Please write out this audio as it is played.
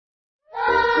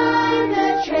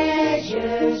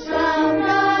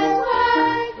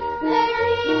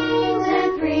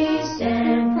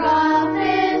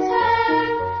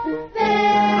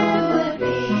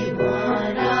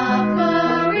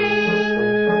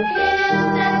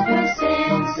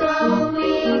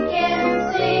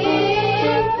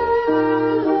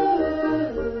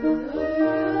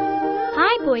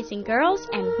and girls,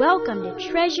 and welcome to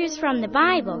Treasures from the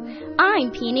Bible.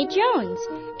 I'm Peanut Jones,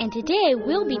 and today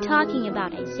we'll be talking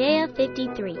about Isaiah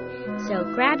 53. So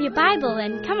grab your Bible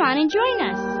and come on and join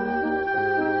us.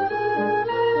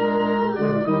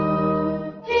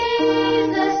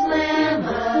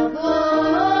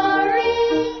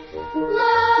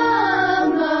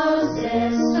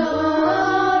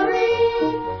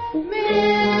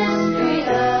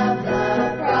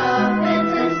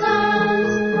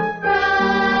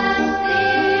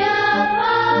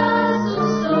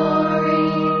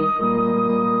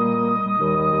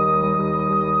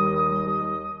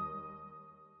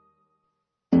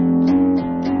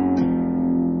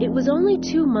 It was only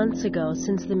 2 months ago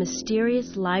since the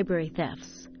mysterious library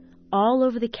thefts. All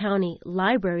over the county,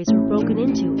 libraries were broken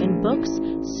into and books,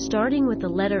 starting with the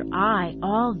letter I,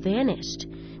 all vanished.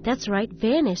 That's right,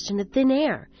 vanished into thin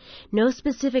air. No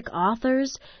specific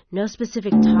authors, no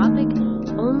specific topic,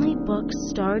 only books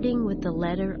starting with the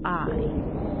letter I.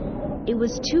 It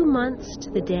was 2 months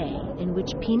to the day in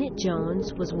which Peanut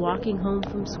Jones was walking home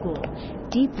from school,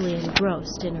 deeply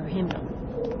engrossed in her hymnal.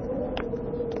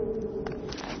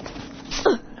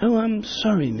 Oh, I'm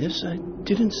sorry, miss. I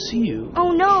didn't see you.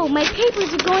 Oh no, my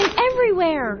papers are going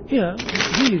everywhere. Here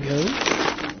you go.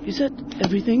 Is that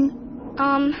everything?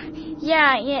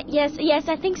 Yes,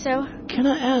 I think so. Can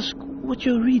I ask what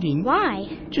you're reading? Why?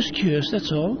 Just curious,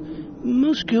 that's all.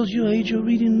 Most girls your age are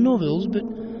reading novels, but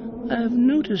I've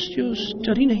noticed you're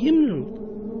studying a hymnal.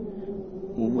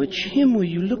 Which hymn were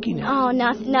you looking at? Oh,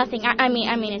 nothing. I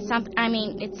mean, it's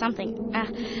something.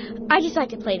 I just like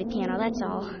to play the piano, that's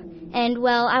all. And,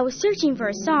 well, I was searching for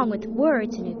a song with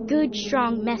words and a good,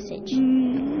 strong message.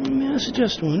 May I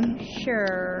suggest one?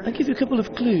 Sure. I'll give you a couple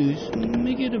of clues.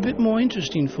 Make it a bit more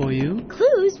interesting for you.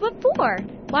 Clues? What for?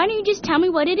 Why don't you just tell me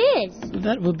what it is?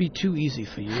 That will be too easy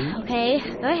for you. Okay,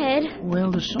 go ahead.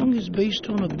 Well, the song is based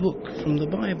on a book from the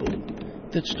Bible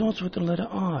that starts with the letter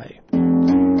I.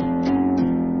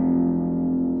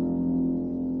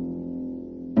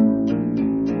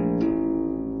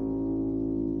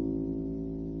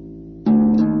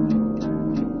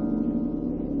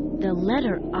 The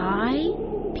letter I,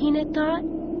 Peanut thought?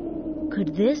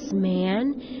 Could this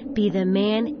man be the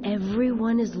man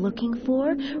everyone is looking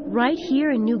for? Right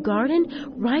here in New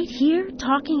Garden? Right here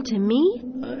talking to me?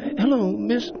 Hello,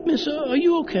 miss, are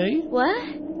you okay? What?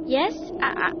 Yes?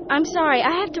 I'm sorry,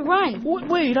 I have to run.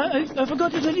 Wait, I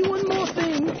forgot to tell you one more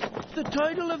thing. The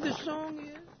title of the song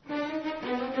is...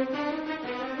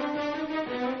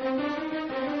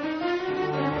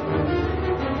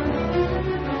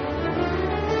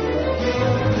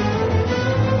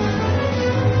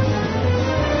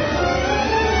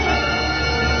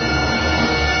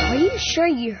 Sure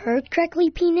you heard correctly,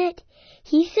 Peanut?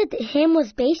 He said the hymn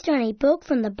was based on a book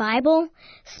from the Bible,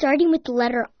 starting with the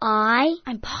letter I.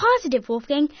 I'm positive,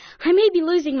 Wolfgang. I may be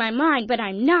losing my mind, but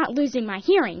I'm not losing my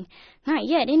hearing. Not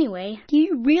yet, anyway. Do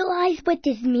you realize what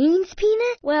this means,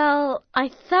 Peanut? Well, I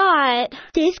thought...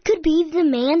 This could be the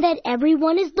man that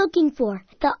everyone is looking for,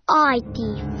 the I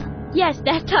thief. Yes,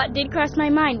 that thought did cross my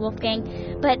mind,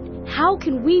 Wolfgang. But how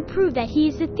can we prove that he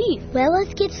is the thief? Well,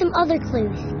 let's get some other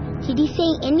clues. Did he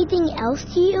say anything else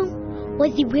to you?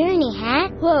 Was he wearing a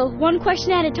hat? Whoa, one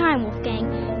question at a time,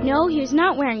 Wolfgang. No, he was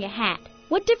not wearing a hat.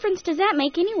 What difference does that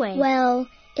make anyway? Well,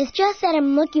 it's just that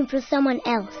I'm looking for someone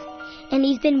else, and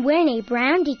he's been wearing a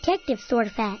brown detective sort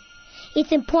of hat.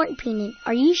 It's important, Peanut.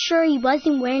 Are you sure he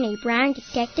wasn't wearing a brown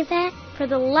detective hat? For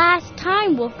the last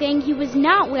time, Wolfgang, he was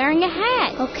not wearing a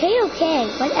hat. Okay.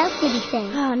 What else did he say?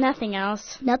 Oh, nothing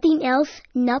else. Nothing else?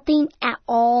 Nothing at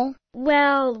all?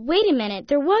 Well, wait a minute.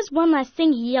 There was one last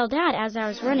thing he yelled out as I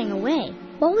was running away.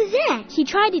 What was that? He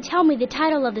tried to tell me the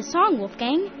title of the song,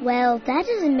 Wolfgang. Well, that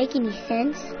doesn't make any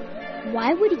sense.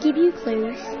 Why would he give you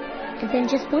clues and then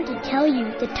just want to tell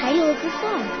you the title of the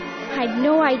song? I had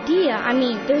no idea. I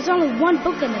mean, there's only one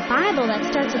book in the Bible that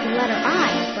starts with the letter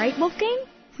I, right, Wolfgang?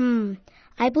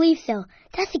 I believe so.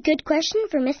 That's a good question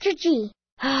for Mr. G.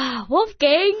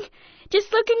 Wolfgang,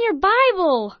 just look in your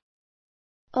Bible.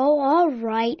 Oh, all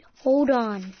right. Hold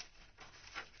on.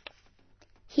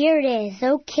 Here it is.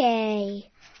 Okay.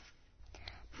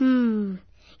 You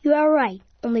are right.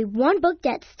 Only one book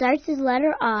that starts with the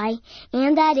letter I,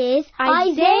 and that is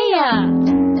Isaiah.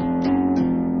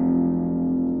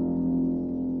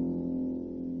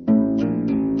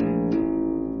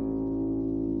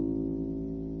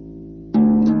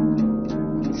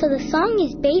 So the song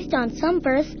is based on some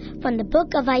verse from the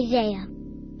book of Isaiah.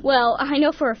 Well, I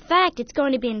know for a fact it's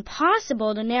going to be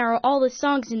impossible to narrow all the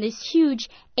songs in this huge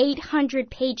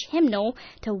 800-page hymnal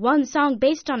to one song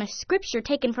based on a scripture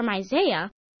taken from Isaiah.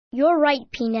 You're right,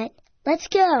 Peanut. Let's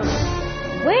go.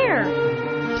 Where?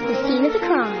 To the scene of the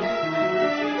crime.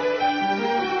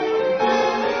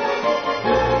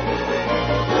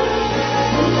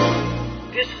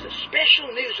 This is a special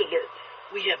news alert.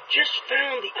 We have just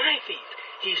found the eye thief.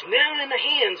 He's now in the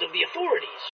hands of the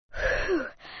authorities.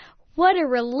 What a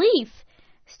relief.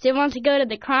 Still want to go to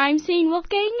the crime scene,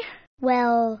 Wolfgang?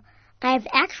 Well, I've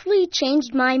actually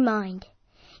changed my mind.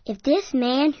 If this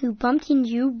man who bumped into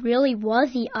you really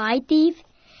was the eye thief,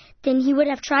 then he would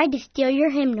have tried to steal your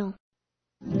hymnal.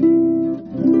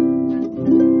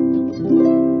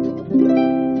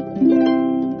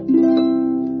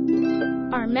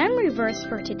 Our memory verse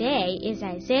for today is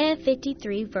Isaiah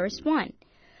 53, verse 1.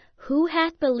 Who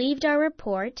hath believed our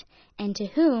report, and to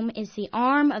whom is the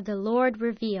arm of the Lord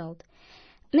revealed?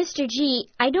 Mr. G,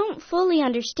 I don't fully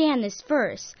understand this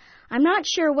verse. I'm not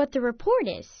sure what the report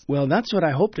is. Well, that's what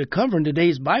I hope to cover in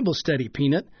today's Bible study,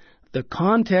 Peanut. The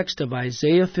context of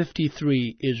Isaiah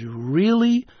 53 is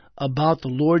really about the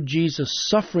Lord Jesus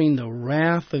suffering the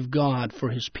wrath of God for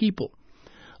his people.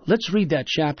 Let's read that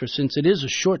chapter. Since it is a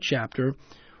short chapter,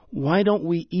 why don't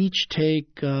we each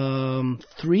take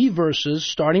 3 verses,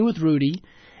 starting with Rudy,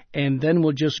 and then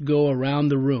we'll just go around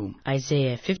the room.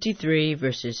 Isaiah 53,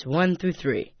 verses 1 through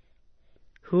 3.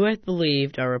 Who hath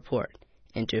believed our report,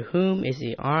 and to whom is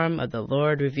the arm of the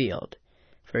Lord revealed?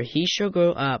 For he shall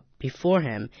grow up before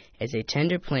him as a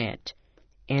tender plant,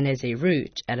 and as a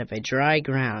root out of a dry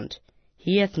ground.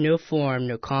 He hath no form,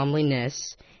 no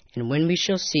comeliness, and when we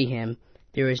shall see him,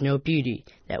 there is no beauty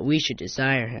that we should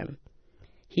desire him.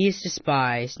 He is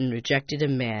despised and rejected of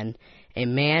men, a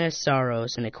man of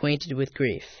sorrows and acquainted with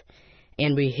grief.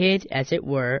 And we hid, as it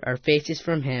were, our faces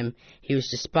from him. He was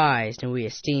despised, and we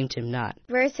esteemed him not.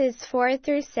 Verses 4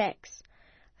 through 6.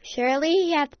 Surely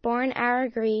he hath borne our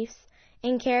griefs,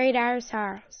 and carried our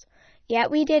sorrows. Yet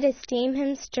we did esteem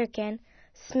him stricken,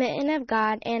 smitten of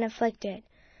God, and afflicted.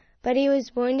 But he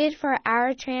was wounded for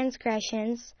our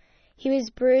transgressions, he was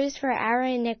bruised for our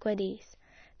iniquities.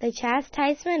 The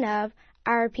chastisement of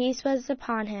our peace was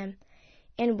upon him,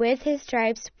 and with his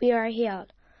stripes we are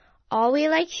healed. All we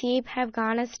like sheep have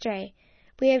gone astray.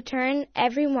 We have turned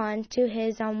every one to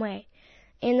his own way,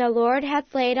 and the Lord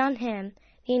hath laid on him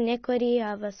the iniquity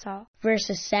of us all.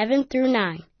 Verses 7 through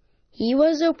 9. He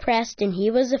was oppressed and he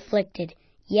was afflicted,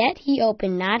 yet he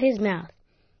opened not his mouth.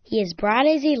 He is brought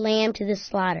as a lamb to the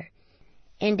slaughter,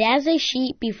 and as a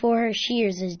sheep before her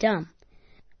shears is dumb.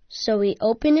 So he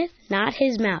openeth not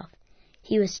his mouth.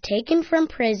 He was taken from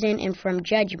prison and from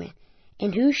judgment,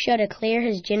 and who shall declare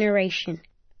his generation?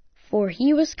 For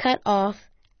he was cut off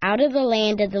out of the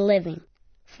land of the living.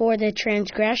 For the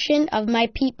transgression of my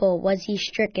people was he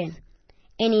stricken,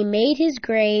 and he made his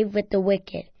grave with the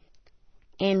wicked,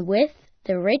 and with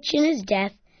the rich in his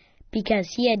death, because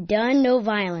he had done no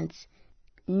violence,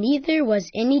 neither was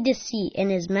any deceit in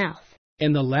his mouth.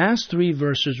 And the last 3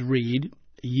 verses read,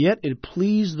 Yet it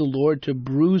pleased the Lord to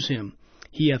bruise him.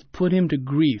 He hath put him to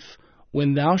grief.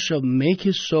 When thou shalt make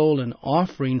his soul an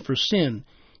offering for sin,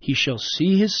 he shall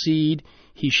see his seed,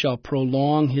 he shall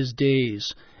prolong his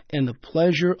days, and the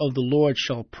pleasure of the Lord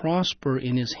shall prosper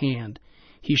in his hand.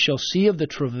 He shall see of the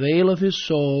travail of his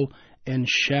soul, and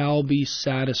shall be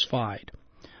satisfied.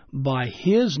 By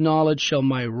his knowledge shall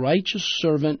my righteous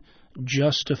servant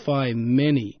justify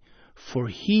many, for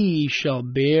he shall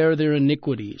bear their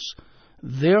iniquities.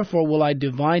 Therefore will I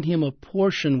divide him a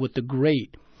portion with the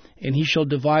great, and he shall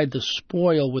divide the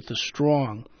spoil with the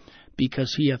strong,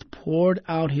 because he hath poured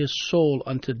out his soul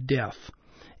unto death,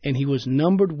 and he was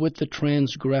numbered with the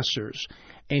transgressors,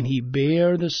 and he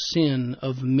bare the sin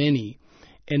of many,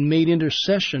 and made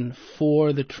intercession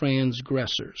for the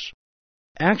transgressors.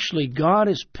 Actually, God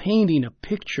is painting a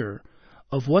picture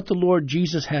of what the Lord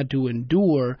Jesus had to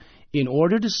endure in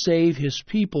order to save his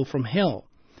people from hell.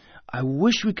 I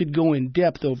wish we could go in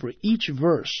depth over each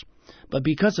verse, but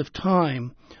because of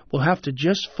time, we'll have to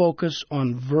just focus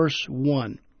on verse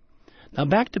 1. Now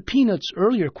back to Peanut's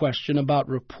earlier question about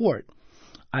report.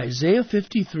 Isaiah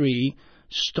 53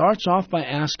 starts off by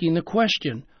asking the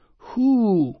question,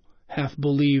 who hath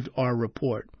believed our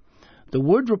report? The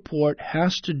word report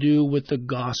has to do with the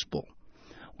gospel.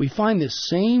 We find this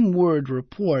same word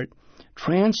report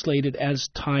translated as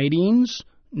tidings,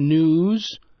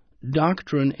 news,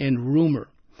 doctrine, and rumor.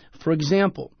 For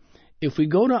example, if we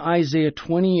go to Isaiah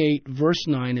 28, verse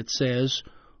 9, it says,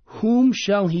 Whom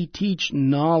shall he teach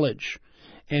knowledge,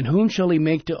 and whom shall he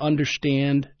make to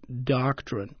understand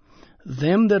doctrine?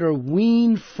 Them that are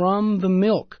weaned from the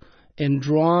milk, and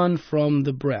drawn from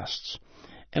the breasts.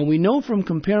 And we know from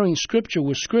comparing Scripture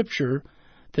with Scripture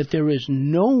that there is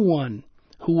no one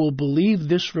who will believe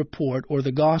this report or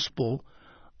the gospel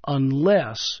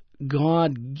unless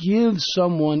God gives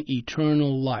someone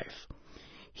eternal life,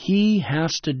 He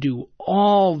has to do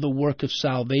all the work of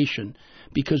salvation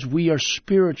because we are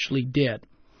spiritually dead.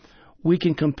 We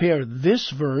can compare this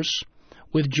verse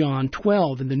with John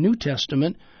 12 in the New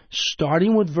Testament,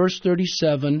 starting with verse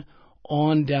 37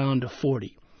 on down to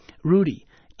 40. Rudy,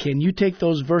 can you take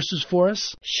those verses for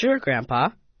us? Sure, Grandpa.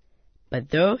 But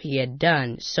though he had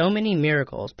done so many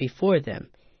miracles before them,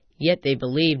 yet they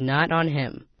believed not on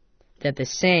him, that the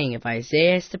saying of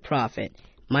Isaiah the prophet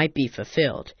might be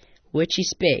fulfilled, which he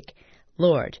spake,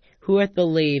 Lord, who hath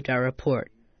believed our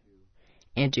report?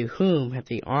 And to whom hath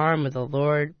the arm of the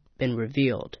Lord been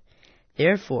revealed?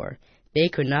 Therefore they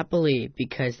could not believe,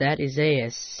 because that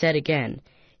Isaiah said again,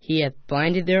 He hath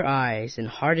blinded their eyes and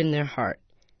hardened their heart,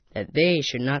 that they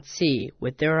should not see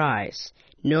with their eyes,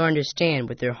 nor understand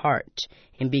with their heart,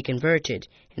 and be converted,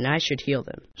 and I should heal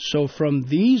them. So from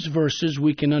these verses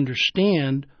we can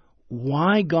understand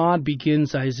why God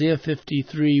begins Isaiah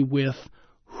 53 with,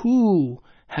 Who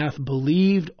hath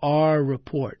believed our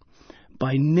report?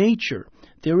 By nature,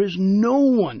 there is no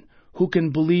one who can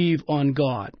believe on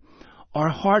God. Our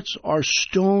hearts are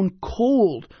stone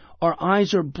cold, our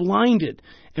eyes are blinded,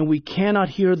 and we cannot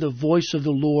hear the voice of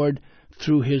the Lord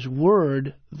through His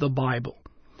Word, the Bible.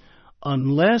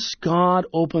 Unless God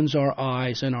opens our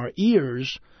eyes and our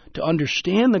ears to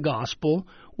understand the gospel,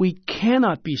 we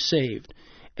cannot be saved,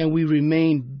 and we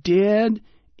remain dead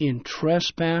in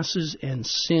trespasses and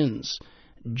sins,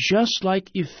 just like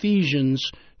Ephesians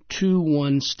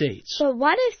 2:1 states. But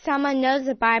what if someone knows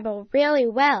the Bible really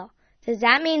well? Does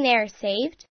that mean they are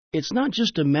saved? It's not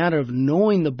just a matter of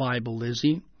knowing the Bible,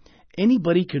 Lizzie.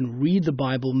 Anybody can read the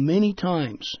Bible many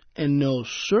times and know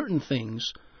certain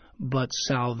things, but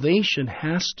salvation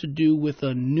has to do with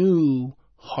a new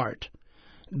heart.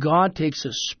 God takes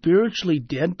a spiritually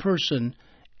dead person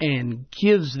and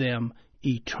gives them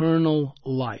eternal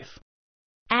life.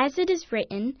 As it is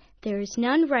written, There is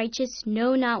none righteous,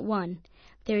 no, not one.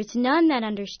 There is none that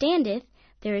understandeth,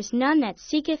 there is none that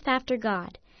seeketh after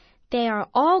God. They are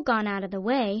all gone out of the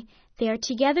way, they are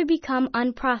together become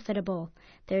unprofitable.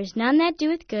 There is none that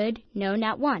doeth good, no,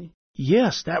 not one.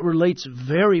 Yes, that relates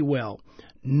very well.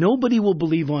 Nobody will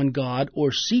believe on God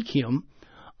or seek Him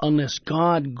unless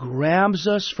God grabs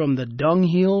us from the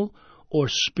dunghill or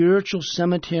spiritual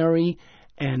cemetery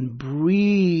and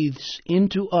breathes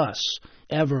into us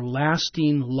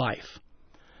everlasting life.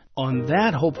 On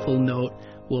that hopeful note,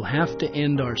 we'll have to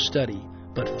end our study.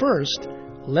 But first,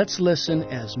 let's listen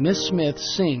as Miss Smith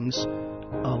sings,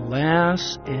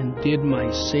 Alas, and did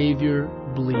my Savior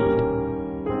bleed?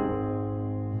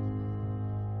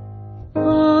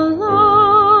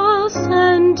 Alas,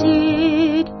 and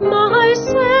did my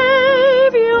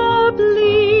Savior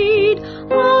bleed,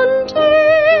 and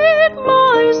did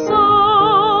my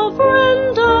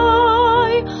sovereign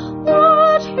die?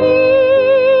 Would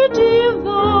He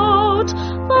devote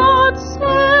that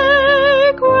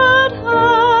sacred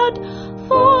head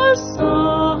for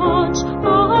such a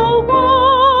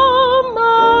one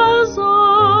as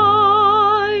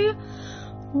I?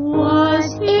 Was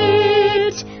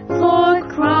it for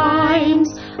crimes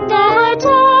that I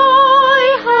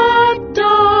had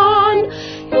done?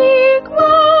 He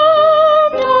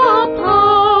groaned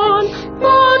upon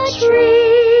the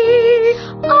tree.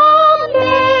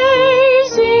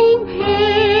 Amazing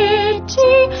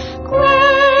pity,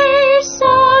 grace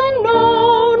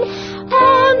unknown,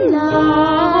 and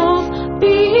love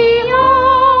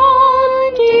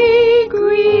beyond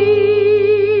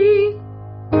degree.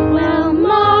 Well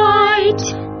might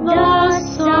the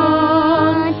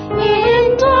sun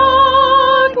in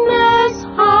darkness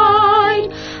hide,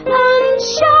 and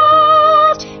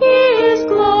shut His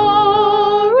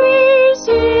glories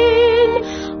in,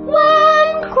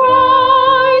 when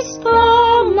Christ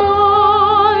the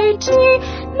mighty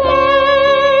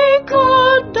Maker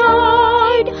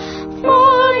died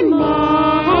for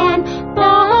man,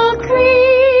 the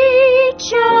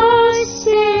creature's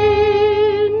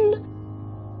sin.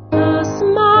 Thus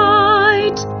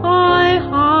might I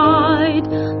hide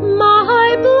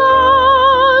my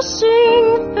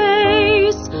blushing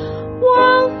face,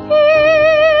 while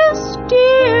His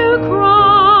dear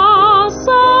cross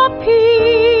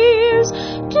appears,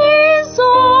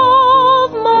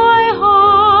 dissolve my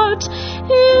heart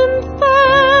in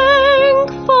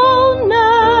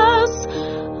thankfulness,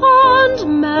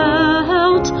 and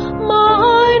melt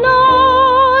mine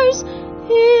eyes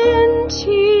in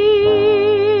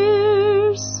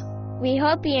tears. We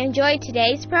hope you enjoyed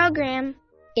today's program.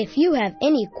 If you have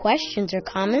any questions or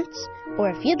comments, Or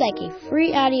if you'd like a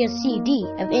free audio CD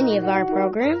of any of our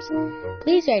programs,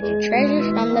 please write to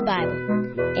Treasures from the Bible,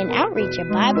 an outreach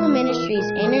of Bible Ministries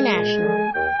International.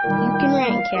 You can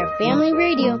write in care of Family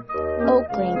Radio,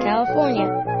 Oakland, California,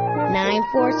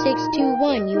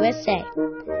 94621 USA.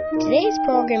 Today's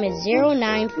program is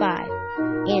 095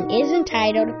 and is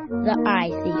entitled The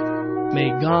Eye Thief. May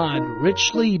God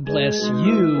richly bless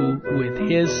you with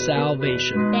His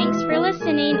salvation. Thanks for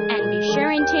listening, and be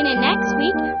sure and tune in next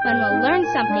week when we'll learn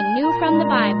something new from the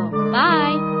Bible.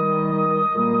 Bye!